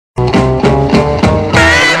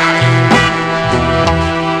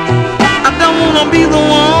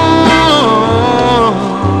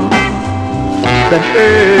that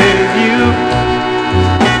hurt you.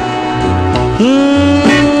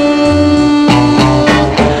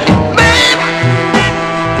 Baby,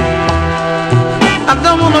 I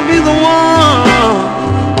don't want to be the one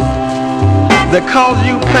that caused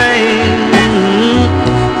you pain.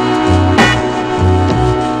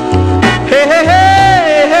 Hey, hey,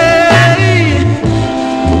 hey, hey.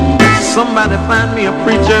 Somebody find me a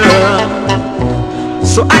preacher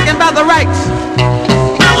so I can buy the rights.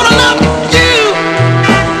 I wanna love you.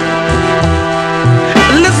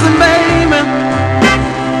 Listen, baby,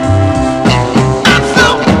 I'm so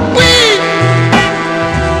weak,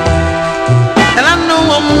 and I know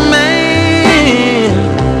a man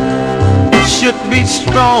should be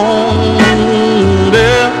stronger.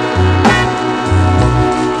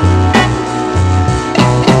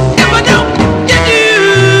 If I don't get you,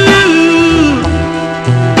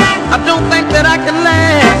 I don't think that I can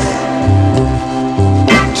last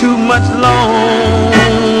too much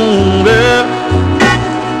longer.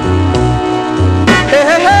 Hey,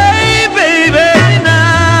 hey, hey, baby,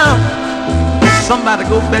 now somebody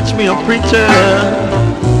go fetch me a preacher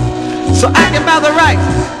so I can buy the rights.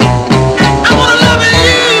 I wanna love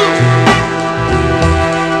you.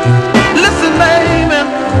 Listen, baby,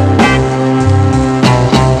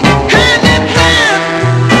 hand in hand,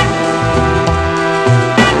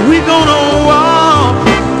 we gonna walk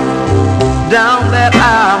down that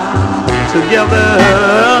aisle together.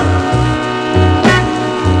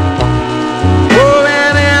 Oh,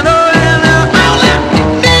 and all I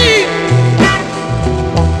need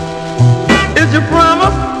is your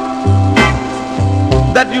promise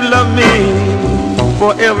that you love me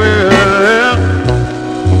forever.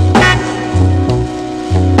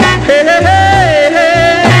 Hey, hey, hey,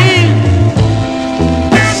 hey.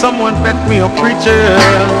 Someone fetch me a preacher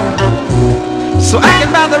so I can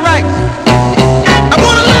buy the rights. I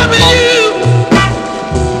wanna love you.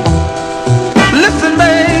 Listen,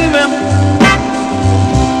 baby,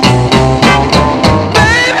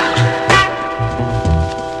 baby,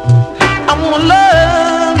 I wanna love